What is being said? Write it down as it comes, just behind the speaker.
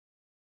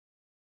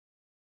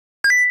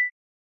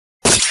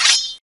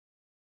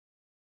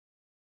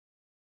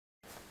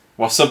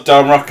What's up,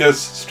 Dome Rockers?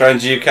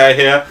 Stranger UK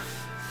here,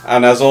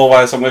 and as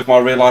always, I'm with my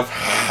real life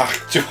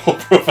actual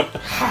brother.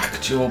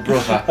 Actual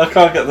brother. I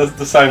can't get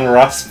the same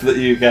rasp that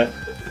you get.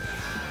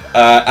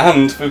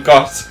 And we've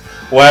got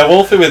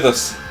Werewolfie with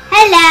us.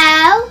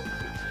 Hello.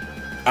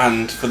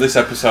 And for this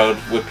episode,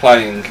 we're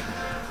playing.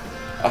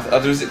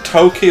 Is it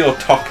Toki or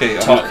Toki?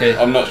 Toki.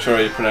 I'm not sure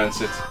how you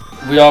pronounce it.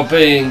 We are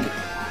being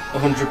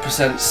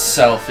 100%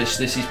 selfish.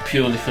 This is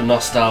purely for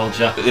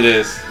nostalgia. It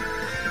is.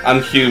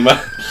 And humour.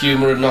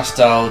 Humour and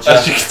nostalgia.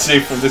 As you can see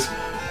from this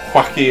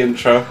wacky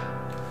intro.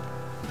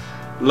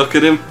 Look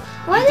at him.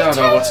 I don't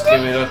know what's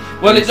going on.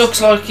 Well, it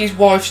looks like his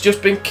wife's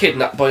just been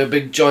kidnapped by a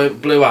big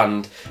giant blue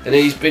hand, and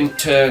he's been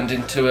turned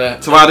into a...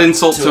 To add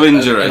insult to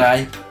injury, an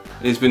ape.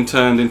 He's been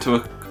turned into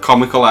a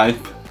comical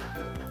ape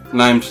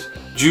named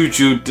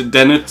JuJu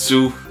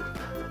Densetsu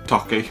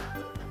Toki.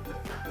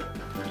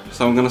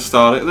 So I'm going to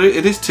start it.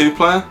 It is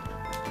 2-player,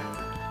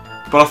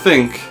 but I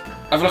think...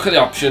 Have a look at the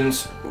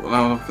options. We'll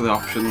have a look at the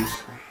options.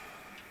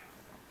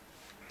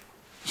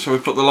 Shall we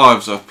put the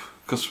lives up?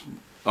 Because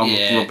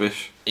I'm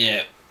rubbish.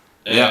 Yeah.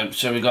 Yeah.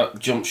 So we got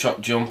jump,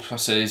 shot, jump.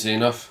 That's easy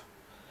enough.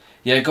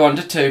 Yeah, go on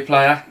to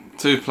 2-player.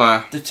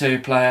 2-player. The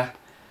 2-player.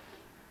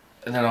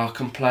 And then I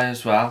can play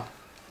as well.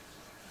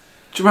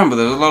 Do you remember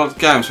there was a lot of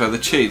games where the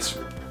cheats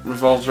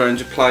revolved around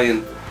you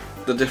playing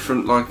the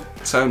different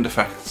sound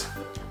effects?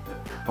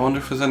 I wonder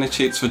if there's any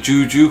cheats for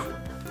JuJu.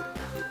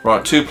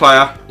 Right,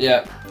 2-player.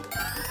 Yeah.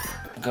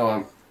 Go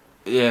on.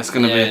 Yeah, it's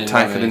going to be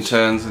taken in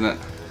turns, isn't it?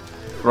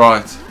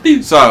 Right.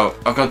 So,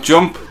 I've got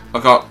jump,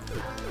 I've got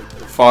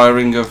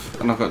firing of,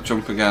 and I've got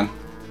jump again.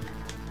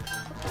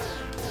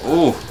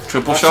 Oh,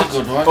 triple shot. That's a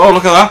good one. Oh,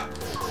 look at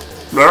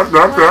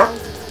that.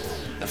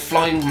 The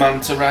flying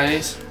manta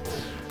rays.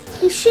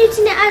 He's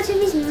shooting it out of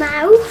his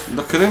mouth.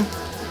 Look at him.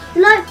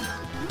 Like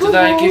Do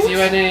they give you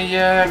any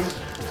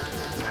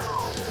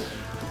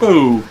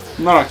Boo.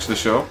 Not actually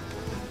sure.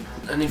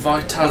 any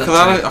vitality? Look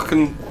at that.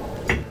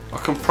 I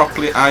can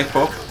properly ape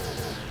up.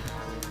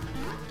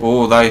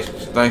 Oh, they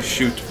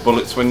shoot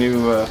bullets when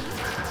you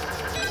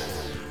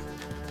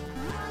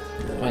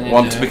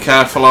want to be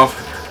careful of.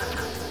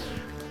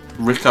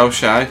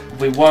 Ricochet.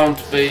 We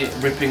won't be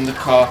ripping the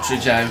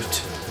cartridge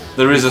out.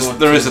 There is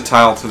a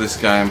tale to this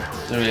game.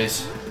 There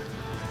is.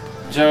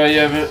 Joe, you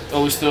ever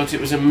always thought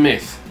it was a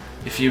myth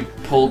if you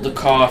pulled the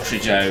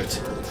cartridge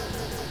out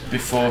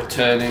before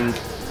turning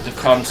the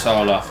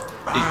console off,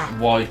 it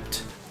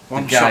wiped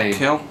One the shot game.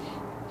 kill.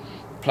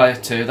 Player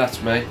 2,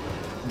 that's me.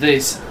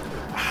 This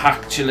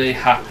actually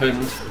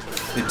happened.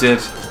 It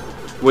did.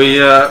 We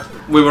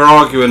were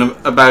arguing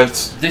about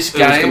This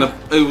game.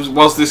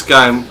 Was this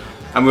game,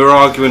 and we were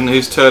arguing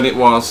whose turn it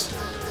was,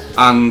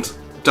 and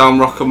Dome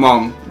Rocker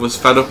Mom was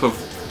fed up of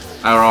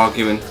our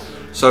arguing,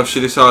 so she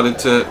decided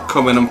to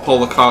come in and pull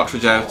the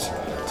cartridge out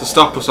to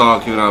stop us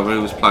arguing over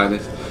who was playing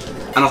it.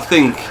 And I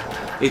think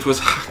it was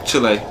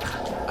actually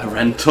a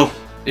rental.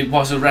 It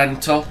was a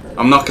rental.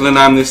 I'm not going to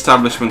name the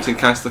establishment in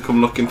case they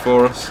come looking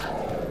for us,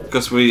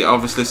 because we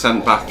obviously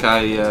sent back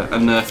a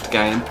nerfed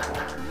game.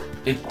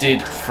 It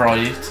did fry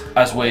it,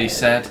 as we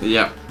said.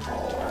 Yeah.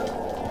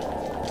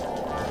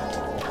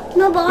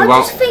 No, but I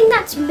just think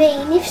that's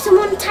mean if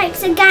someone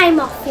takes a game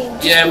off you.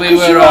 Yeah, we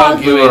were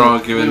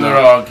arguing.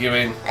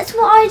 That's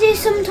what I do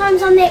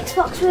sometimes on the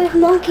Xbox with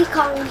Monkey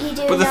Kong. You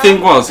do. But the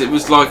thing was, it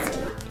was like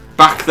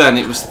back then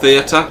it was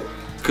theatre,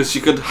 because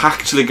you could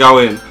actually go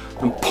in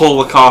and pull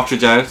the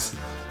cartridge out,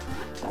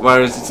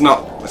 whereas it's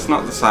not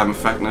the same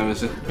effect now,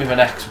 is it? With an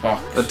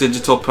Xbox. A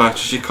digital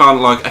purchase, you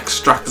can't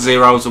extract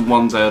zeros and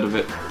ones out of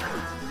it.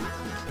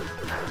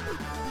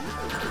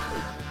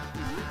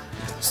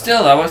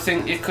 Still though, I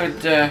think you could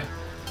do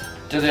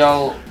the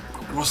old...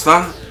 What's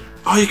that?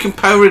 Oh, you can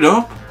power it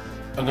up.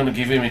 I'm gonna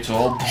give him it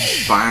all.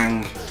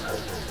 Bang!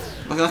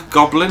 Look at that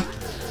goblin.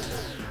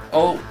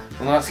 Oh,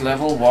 and that's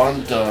level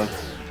 1 done.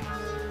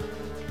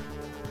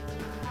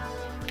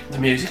 The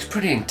music's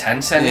pretty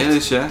intense, isn't it? It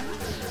is, yeah.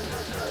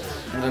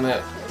 I'm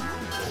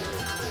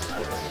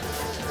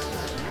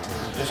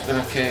just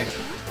gonna keep...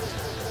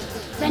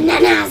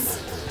 Bananas.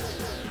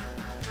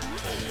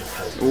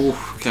 Ooh,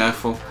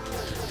 careful.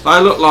 They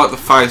look like the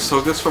face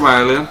huggers from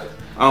Alien.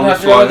 No,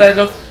 do you know what they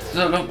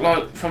look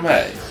like from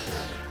here?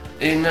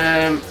 In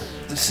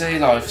the Sea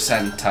Life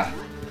Centre.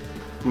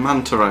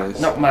 Manta rays.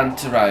 Not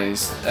manta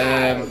rays.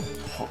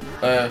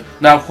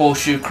 No,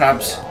 horseshoe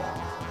crabs.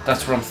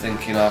 That's what I'm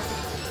thinking of.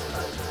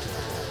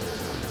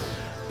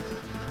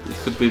 You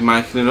could be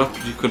making it up,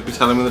 you could be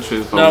telling me the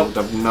truth. No. I would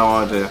have no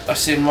idea. I've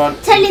seen one.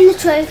 Telling the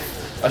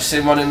truth. I've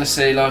seen one in the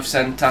Sea Life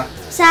Centre.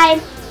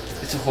 Same.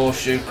 It's a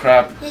horseshoe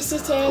crab. Yes,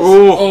 it is.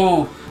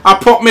 Oh! I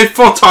put my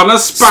foot on a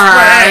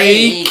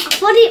spike!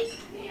 But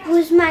it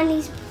was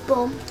Manly's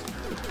bum.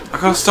 I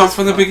gotta start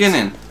from the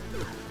beginning.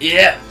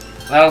 Yeah,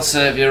 that'll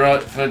serve you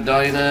right for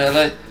dying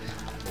early.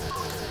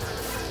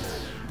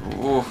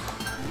 Oh.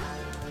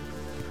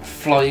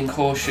 Flying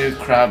horseshoe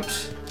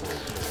crabs.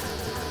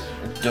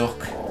 A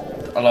duck.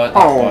 I like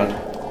that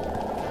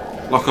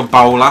one. Like a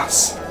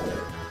bolas.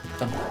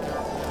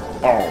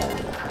 Oh.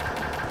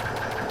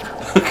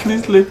 Look at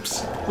his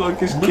lips. Like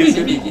he's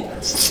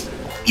kissing.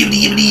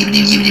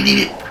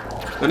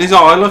 And his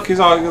eye, look, his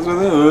eye goes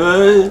with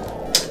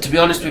it. To be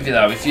honest with you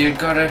though, if you've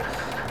got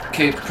to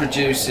keep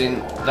producing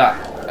that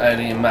out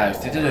of your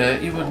mouth, it'd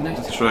hurt you, wouldn't it?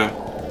 That's true.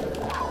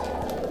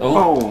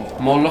 Oh,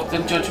 more luck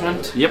than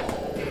judgment. Yep.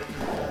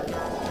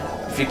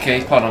 If you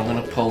keep on, I'm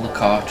going to pull the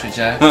cartridge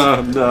out.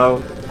 Oh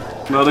no,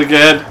 not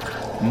again.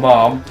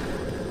 Mom,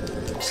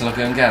 shall I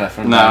go and get her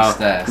from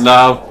downstairs?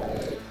 No.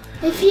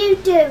 If you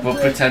do, We'll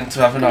pretend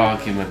to have an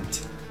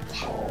argument.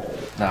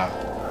 No.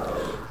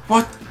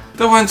 What?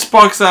 There weren't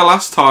spikes there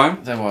last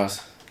time. There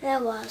was. There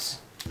was.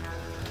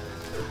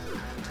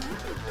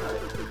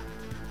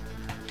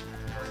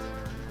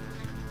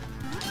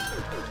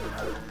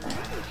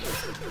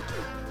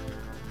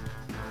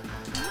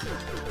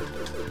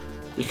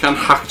 You can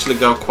actually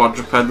go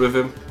quadruped with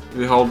him if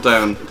you hold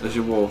down as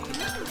you walk.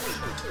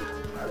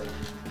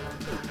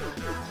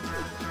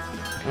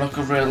 Like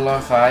a real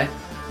life ape.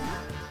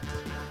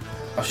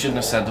 I shouldn't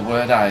have said the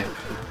word ape.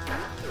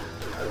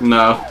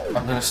 No.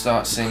 I'm going to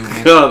start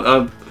singing.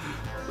 God,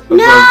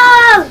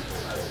 No!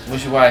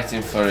 Was you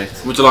waiting for it?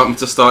 would you like me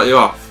to start you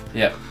off?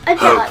 Yep. I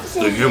don't like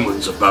singing.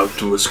 human's about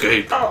to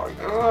escape. Oh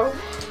no.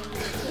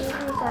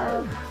 Here we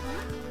go.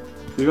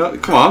 You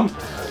got? Come on.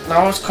 No,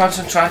 I was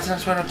concentrating,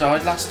 that's when I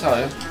died last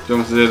time. Do you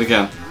want me to do it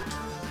again?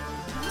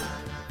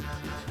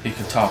 You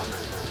can talk.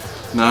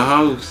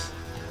 No.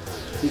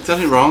 You've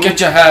done it wrong. Get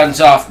your hands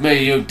off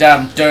me, you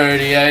damn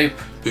dirty ape.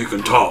 He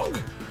can talk.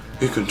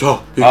 He can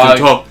talk. He can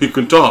talk. He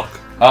can talk.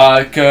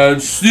 I can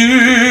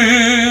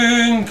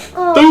sing.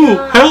 Oh,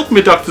 Oh, help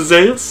me, Dr.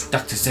 Zayas.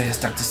 Dr.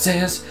 Zayas, Dr.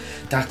 Zayas,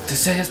 Dr.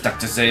 Zayas,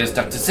 Dr. Zayas,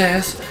 Dr.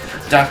 Zayas,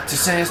 Dr.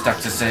 Zayas,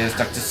 Dr. Zayas,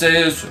 Dr.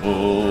 Zayas,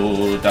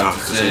 oh,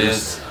 Dr.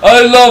 Zayas.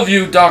 I love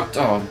you, Doctor.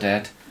 Oh, I'm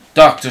dead.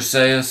 Dr.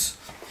 Zayas.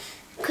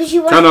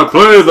 Can I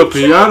play the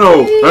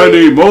piano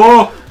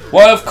anymore?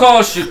 Why, of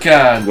course you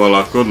can. Well,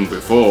 I couldn't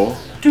before.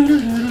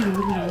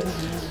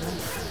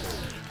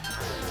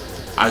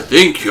 I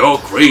think you're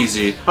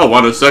crazy. I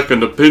want a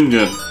second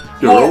opinion.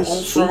 You're all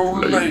so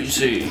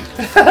lazy.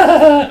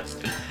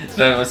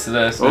 That was the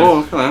next one. Oh,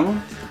 look at that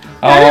one.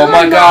 Oh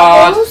my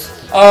God,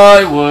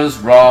 I was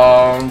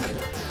wrong.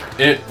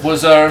 It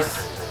was Earth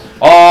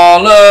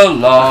all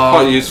along.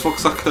 Quite useful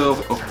because I curve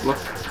it up, look.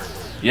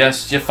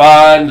 Yes, you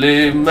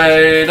finally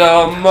made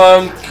a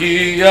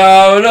monkey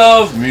out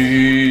of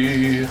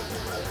me.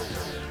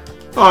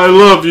 I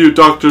love you,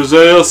 Dr.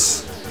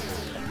 Zayas.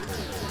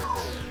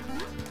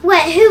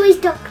 Wait, who is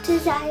Dr.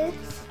 Zayas?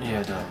 Yeah,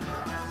 I don't know.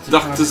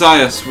 Dr.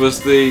 Zayas was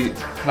the...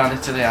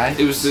 Planet of the Apes.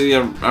 It was the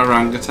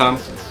orangutan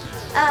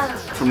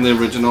from the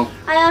original.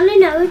 I only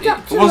know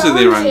Dr. Was it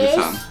the Moses.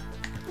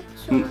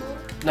 orangutan?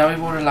 No, he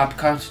wore a lab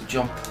coat to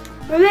jump.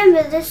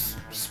 Remember the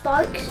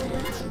spikes?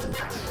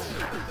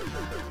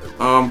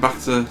 Oh, I'm back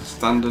to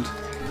standard.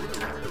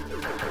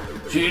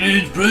 She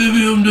needs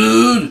premium,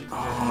 dude.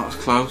 Oh, that was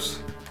close.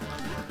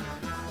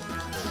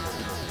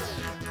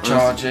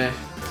 Charge it.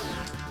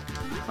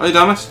 Oh, you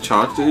don't have to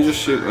charge, do you?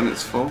 Just shoot when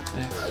it's full.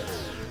 Yeah.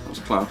 That was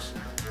close.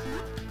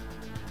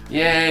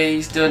 Yay,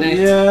 he's done it.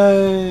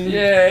 Yay!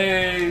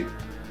 Yay.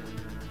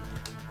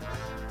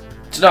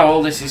 Do you know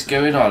all this is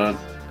going on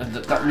and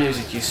that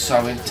music is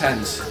so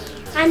intense.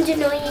 And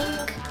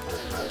annoying.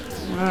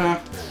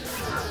 Yeah.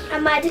 I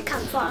made a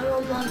campfire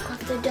on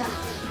Minecraft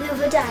the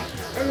other day,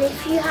 and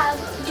if you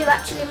do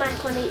actually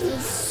make one, it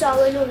is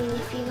so annoying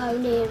if you go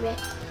near it.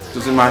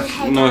 Does it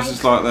make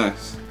noises like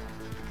this?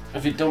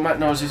 Have you done make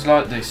noises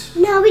like this?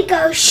 No, it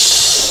goes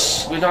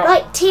shh, We're not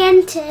like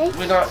TNT.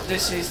 We're not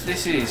this is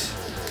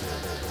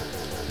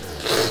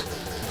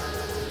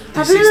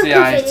Have This a is look the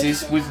at it.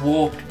 80s. We've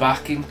warped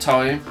back in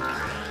time.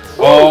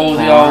 Oh,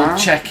 the old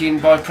checking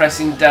by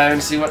pressing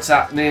down, see what's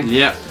happening.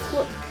 Yep.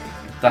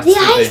 That's The the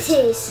bit.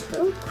 80s.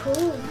 Oh,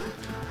 cool.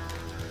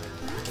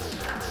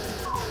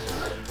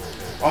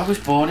 I was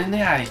born in the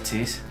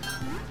 80s.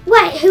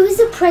 Wait, who was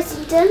the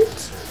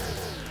president?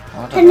 I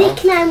Her don't know.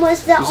 nickname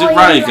was the Was it Iron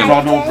Reagan? Lady.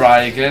 Ronald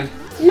Reagan.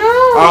 No.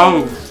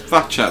 Oh,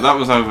 Thatcher, that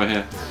was over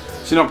here.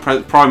 She's not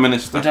Prime We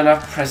Minister. don't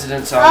have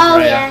presidents over Oh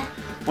here. yeah.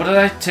 What do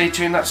they teach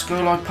you in that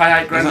school I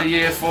pay £8 grand a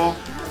year for?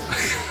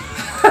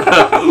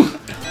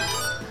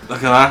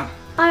 Look at that.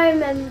 I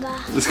remember.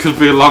 This could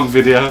be a long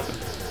video.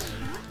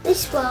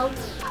 This one.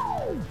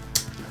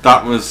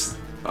 That was...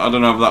 I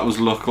don't know if that was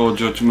luck or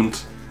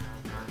judgment.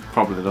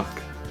 Probably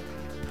luck.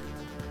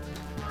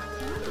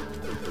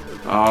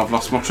 Oh, I've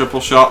lost my triple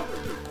shot.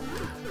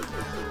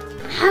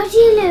 How do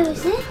you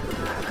lose it?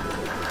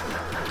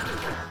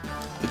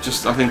 It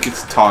just... I think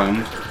it's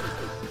timed.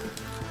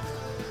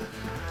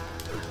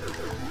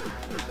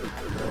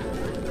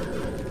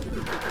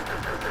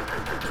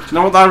 Do you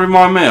know what they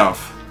remind me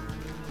of?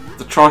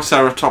 The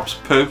Triceratops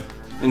poo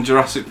in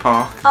Jurassic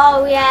Park.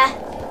 Oh yeah.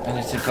 And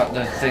it's got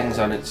the things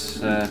on its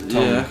tongue.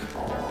 Yeah.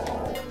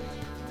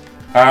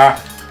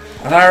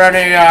 Are there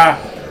any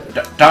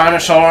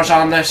dinosaurs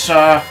on this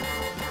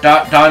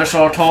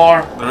dinosaur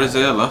tour? There is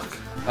here, look.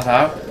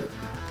 Hello?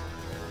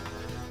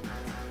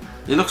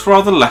 He looks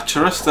rather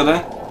lecherous, doesn't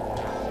he?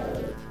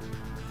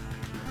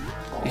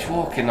 He's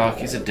walking like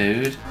he's a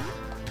dude.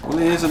 Well,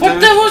 he is a What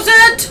dude. the was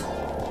it?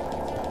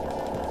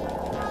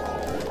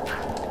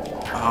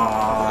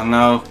 Oh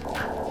no.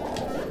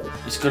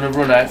 It's gonna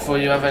run out before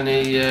you have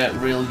any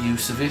real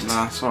use of it.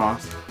 Nah, that's alright.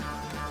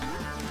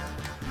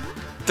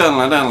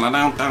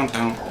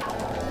 Down.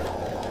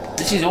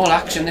 This is all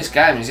action, this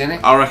game, isn't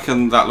it? I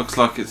reckon that looks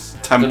like it's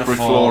temporary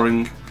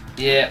flooring.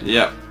 Yeah.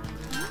 Yep.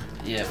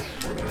 Yep.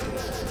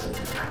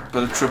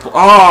 Bit of triple.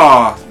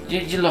 Ah! Oh!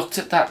 You looked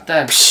at that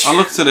then? I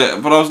looked at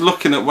it, but I was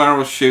looking at where I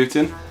was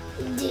shooting.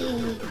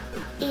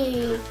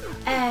 D-E-A-D.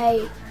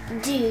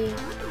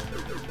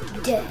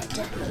 Dead.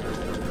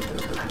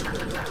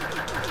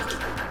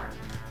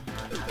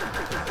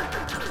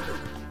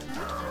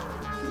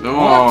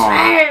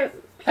 Oh!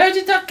 How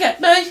did that get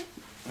me?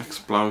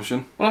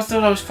 Explosion. Well, I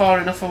thought I was far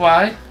enough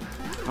away.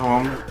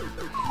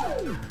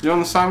 Oh, you're on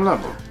the same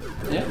level?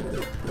 Yeah.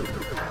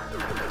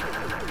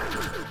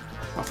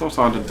 I thought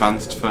I'd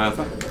advanced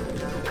further.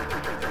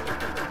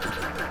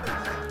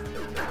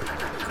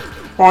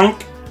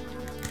 Boink!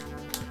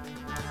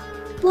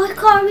 Why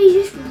can't we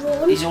just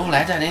run? He's all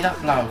head, ain't he,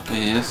 that bloke?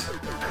 He is.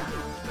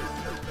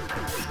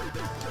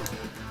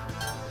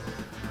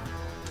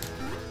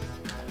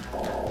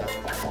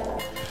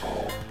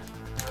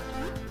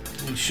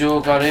 You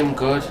sure got him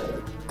good.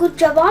 Good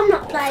job I'm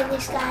not playing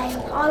this game.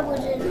 I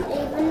wouldn't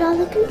even know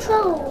the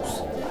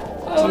controls.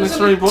 Oh, only there's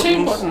 3 2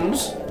 buttons.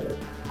 buttons.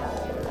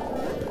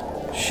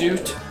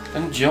 Shoot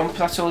and jump,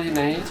 that's all you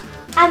need.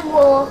 And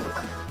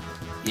walk.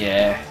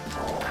 Yeah.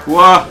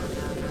 What?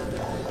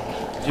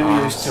 You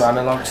used to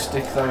analog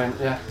stick though, ain't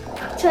ya?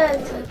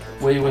 True.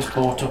 We was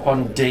brought up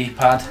on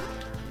D-pad.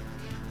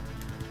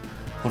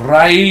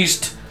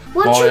 Raised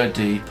by a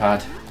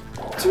D-pad.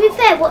 To be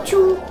fair, what's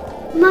your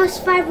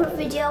most favourite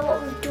video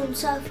what we've done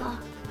so far?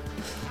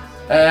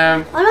 I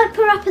like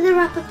Parappa the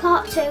Rapper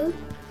Part 2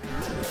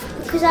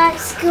 because I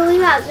skill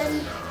you out,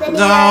 then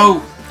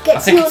No! he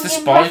gets I think it's the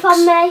onion breath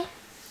on me.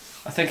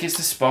 I think it's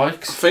the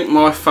spikes. I think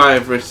my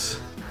favourite.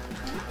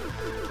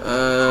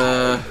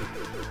 I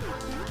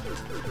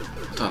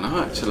don't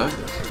know actually.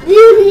 The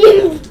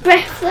onion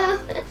breath though.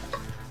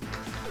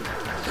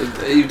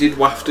 He did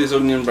waft his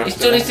onion breath. He's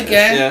done it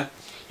again. Yeah.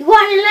 You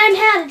want to learn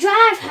how to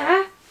drive,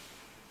 huh?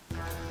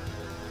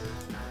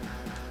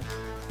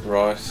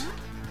 Right.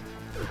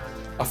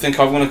 I think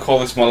I'm going to call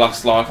this my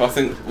last life. I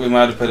think we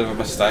made a bit of a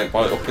mistake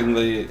by upping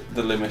the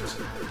limit.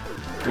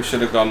 We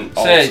should have gone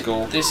old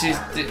school. This is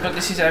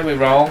how we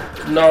roll.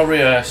 No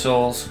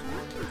rehearsals.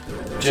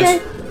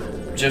 Just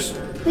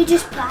We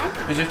just play.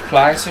 we just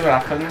play, see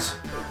what happens.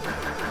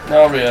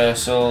 No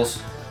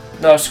rehearsals.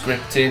 No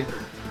scripting.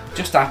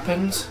 Just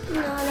happens.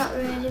 No, not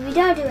really. We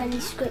don't do any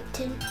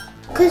scripting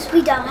because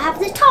we don't have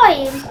the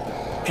time.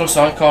 Plus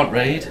I can't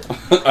read.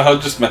 I'll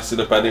just mess it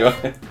up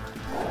anyway.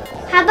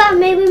 How about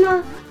maybe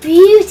my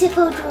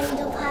beautiful drawing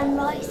of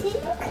handwriting?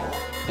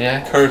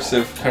 Yeah.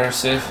 Cursive.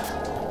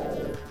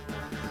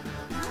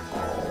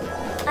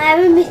 I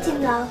am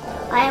admitting though,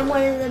 I am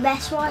one of the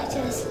best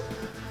writers.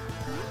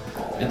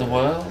 In the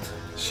world.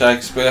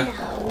 Shakespeare.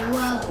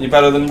 No. You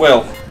better than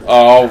Will?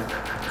 Oh.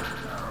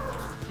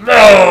 No!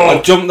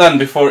 I jumped then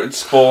before it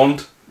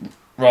spawned.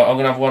 Right, I'm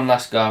gonna have one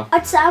last go.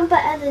 I'd sound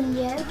better than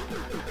you.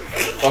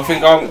 I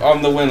think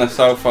I'm the winner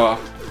so far.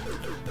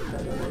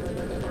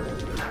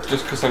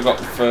 Just because I got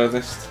the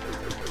furthest.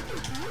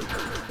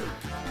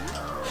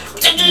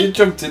 You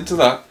jumped into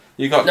that.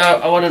 You got. No,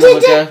 I want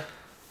another go.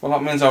 Well,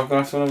 that means I'm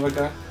gonna have to another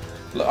go.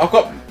 Look, I've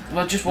got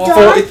Well, just walk.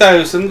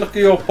 40,000. Look at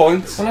your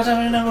points. Well, I don't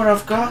even know what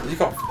I've got. You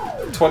got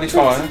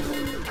 25.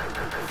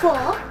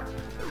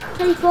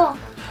 24.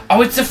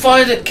 Oh, it's the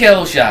fire that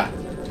kills ya.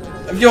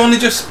 Have you only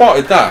just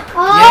spotted that?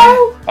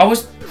 Oh! Yeah. I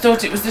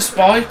thought it was the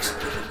spikes.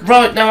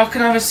 Right, now I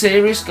can have a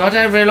serious go. I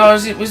didn't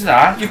realise it was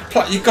that. You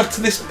got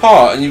to this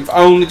part and you've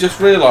only just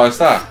realised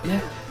that.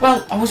 Yeah.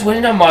 Well, I was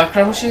winning on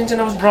micro machines and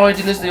I was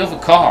riding as the other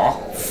car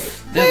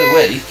the other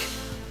week.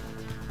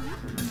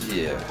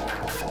 Yeah.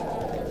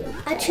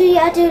 Actually,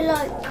 I do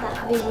like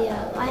that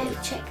video. I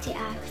have checked it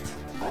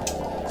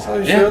out. So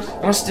you Yeah. should.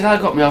 And I still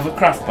got my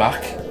hovercraft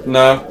back.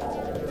 No.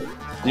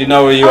 You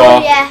know where you Oh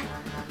are. yeah.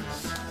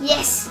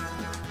 Yes,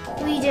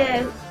 we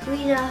do.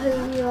 We know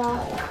who you are.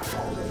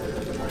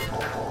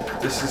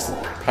 This is the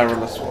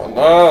perilous one.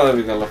 Oh, there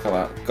we go. Look at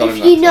that. Got If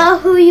him you that know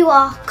who you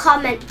are,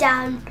 comment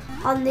down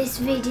on this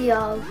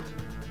video.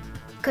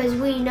 Because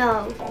we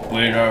know.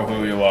 We know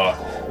who you are.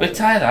 We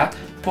tell you that.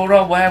 Poor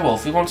old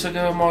werewolf. He wants to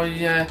go on my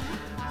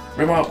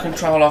remote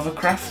control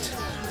hovercraft.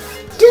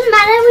 Doesn't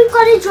matter, we've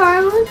got a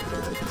drone.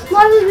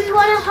 Why would we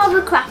want a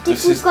hovercraft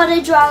if we've got a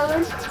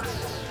drone?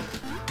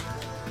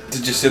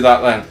 Did you see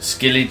that then?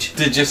 Skillage.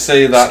 Did you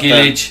see that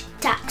Skillage.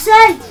 Taxi!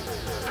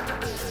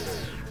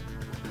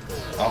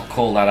 I'll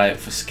call that out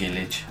for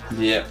skillage.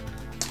 then? Yep.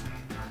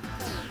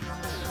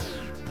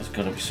 There's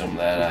got to be some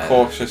there.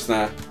 Cautious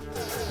now.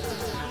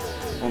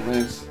 What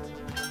these?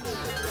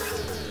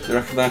 Do you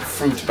reckon they're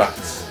fruit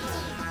bats?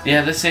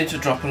 Yeah, they seem to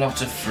drop a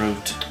lot of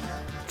fruit.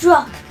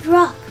 Drop,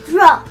 drop,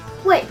 drop.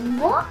 Wait,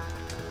 what?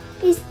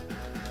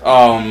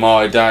 Oh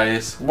my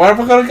days. Where have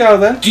I got to go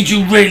then? Did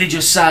you really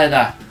just say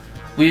that?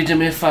 Will you do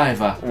me a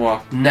favour?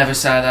 What? Never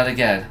say that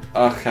again.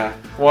 Okay.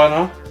 Why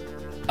not?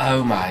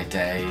 Oh my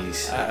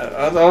days.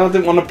 I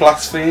didn't want to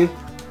blaspheme.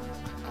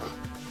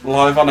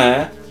 Live on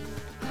air.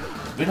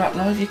 We're not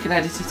live, you can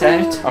edit it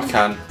out. I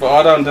can, but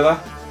I don't do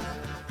that.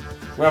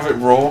 We have it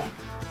raw.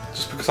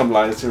 Just because I'm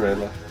lazy,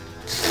 really.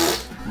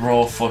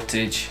 Raw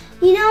footage.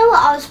 You know what?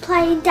 I was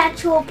playing Dad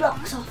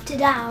Blocks off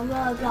today on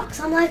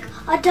Roblox. I'm like,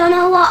 I don't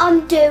know what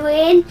I'm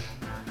doing.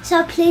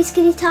 So please,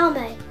 can you tell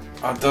me?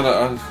 I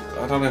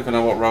don't even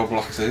know what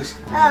Roblox is.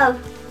 Oh,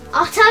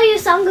 I'll tell you a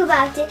song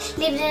about it.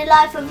 Living the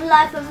life of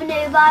a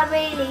noob, I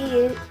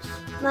really use.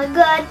 My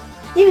God,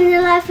 living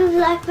the life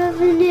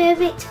of a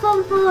noob, it's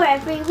fun for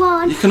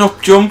everyone. You can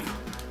up jump.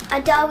 I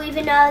don't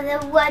even know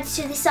the words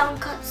to the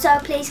song, so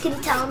please can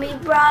you tell me,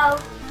 bro?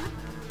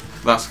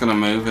 That's gonna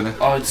move, innit?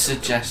 I'd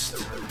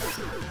suggest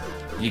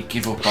you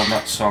give up on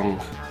that song.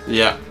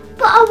 Yeah.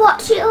 But I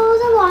watch it all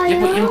the while.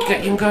 Yeah,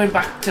 but you're going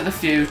back to the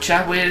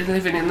future. We're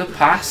living in the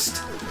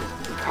past.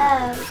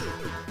 Oh.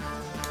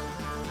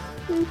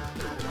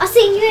 I'll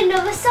sing you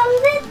another song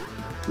then.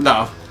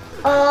 No.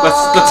 All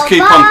Let's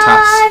keep on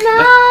task.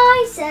 by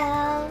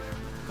myself.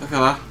 Look at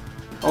that.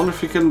 I wonder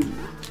if you can.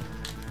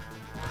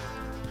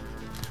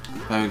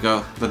 There we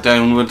go. The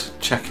downward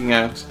checking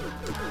out.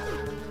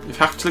 You've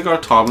actually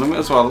got a time limit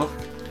as well. Look.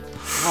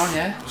 Oh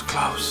yeah. It was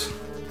close.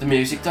 The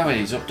music don't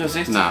ease up, does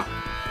it? No.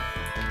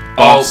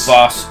 Boss. Oh,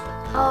 boss.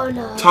 Oh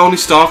no. Tony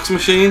Stark's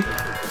machine.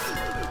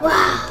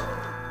 Wow.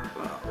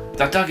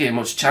 That don't give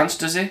much chance,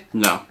 does he?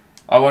 No.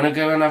 I want to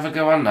go and have a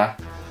go on that.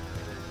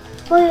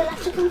 Well, you'll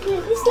have to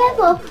complete this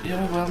level.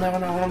 Yeah, well, now I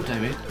know what I'm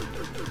doing.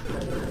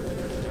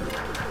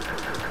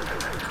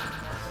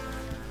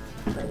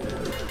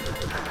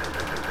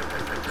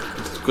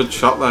 It's a good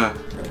shot there.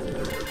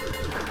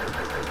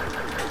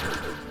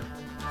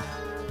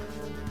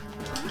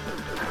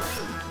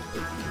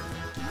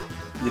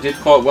 You did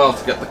quite well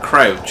to get the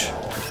crouch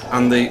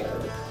and the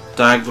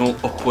diagonal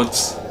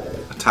upwards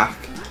attack.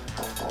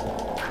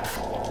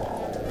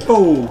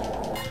 Oh!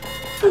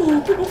 Bit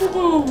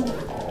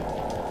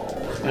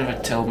of a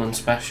Tillman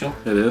special.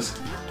 It is.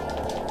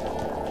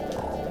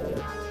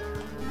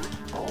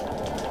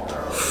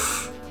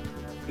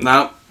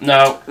 Now,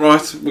 No.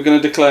 right, we're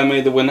going to declare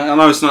me the winner. I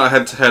know it's not a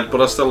head-to-head,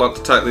 but I still like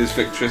to take these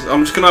victories.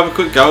 I'm just going to have a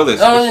quick go at this.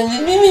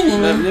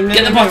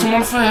 Get the bottom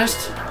one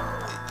first.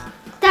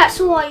 That's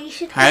why you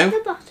should How?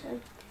 hit the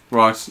button.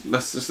 Right,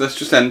 let's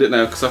just end it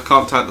now because I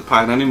can't take the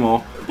pain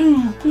anymore.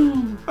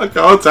 I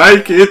can't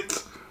take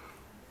it.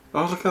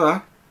 Oh, look at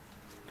that.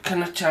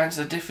 Can I change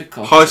the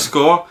difficulty? High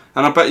score,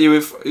 and I bet you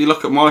if you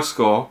look at my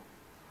score,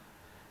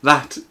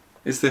 that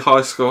is the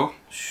high score.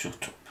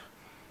 Shut up.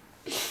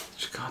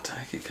 She can't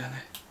take it, can he?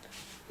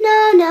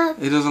 No.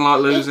 He doesn't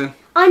like losing.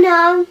 I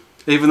know.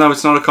 Even though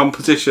it's not a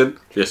competition.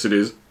 Yes, it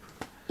is.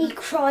 He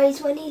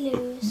cries when he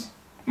loses.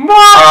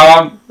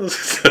 Mom!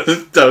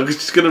 Doug's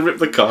just going to rip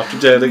the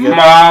cartridge out again.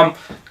 Mom!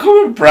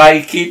 Come and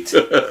break it.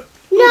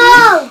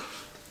 No!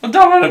 I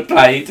don't want to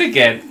play it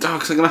again.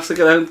 Dogs, I'm going to have to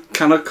get out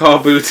Can of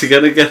Car Boot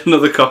again and get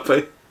another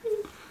copy.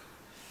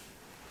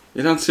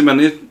 You don't see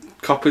many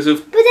copies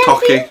of But then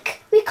Toki.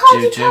 we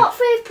can't JuJu. do part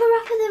 3 of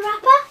Parappa the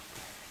Rapper.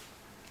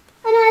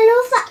 And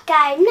I love that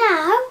game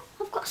now.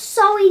 I've got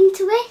so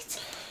into it.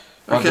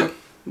 Okay,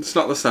 it's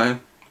not the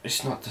same.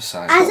 It's not the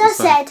same. As I the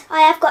same. said,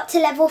 I have got to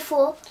level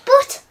 4,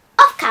 but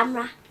off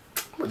camera.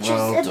 Which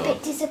Well is a done.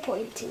 bit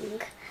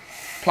disappointing.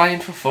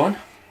 Playing for fun.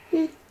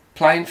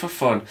 Playing for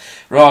fun.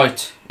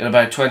 Right, in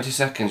about 20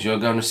 seconds you're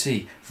going to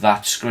see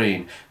that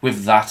screen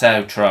with that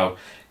outro.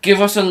 Give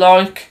us a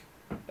like,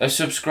 a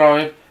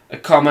subscribe, a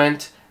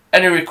comment,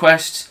 any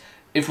requests.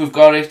 If we've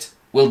got it,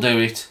 we'll do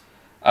it.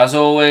 As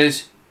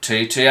always,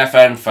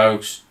 TTFN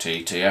folks,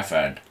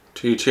 TTFN.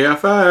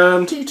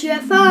 TTFN.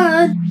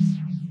 TTFN.